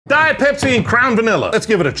Diet Pepsi and Crown Vanilla. Let's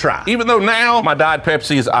give it a try. Even though now my Diet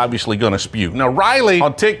Pepsi is obviously gonna spew. Now Riley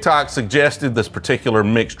on TikTok suggested this particular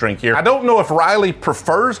mixed drink here. I don't know if Riley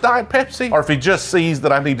prefers Diet Pepsi or if he just sees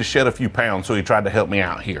that I need to shed a few pounds, so he tried to help me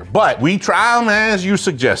out here. But we try them as you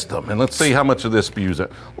suggest them, and let's see how much of this spews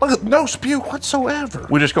it. Look at no spew whatsoever.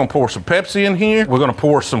 We're just gonna pour some Pepsi in here. We're gonna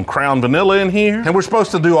pour some Crown Vanilla in here, and we're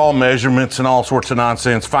supposed to do all measurements and all sorts of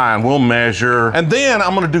nonsense. Fine, we'll measure. And then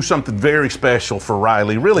I'm gonna do something very special for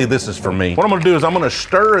Riley. Really, this is for me. What I'm gonna do is I'm gonna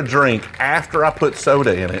stir a drink after I put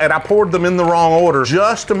soda in it. And I poured them in the wrong order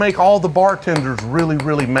just to make all the bartenders really,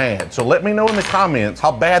 really mad. So let me know in the comments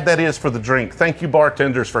how bad that is for the drink. Thank you,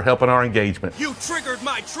 bartenders, for helping our engagement. You triggered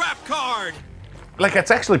my trap card! Like,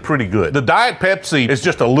 it's actually pretty good. The Diet Pepsi is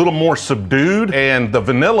just a little more subdued, and the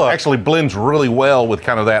vanilla actually blends really well with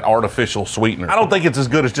kind of that artificial sweetener. I don't think it's as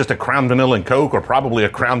good as just a Crown Vanilla and Coke, or probably a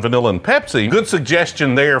Crown Vanilla and Pepsi. Good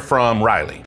suggestion there from Riley.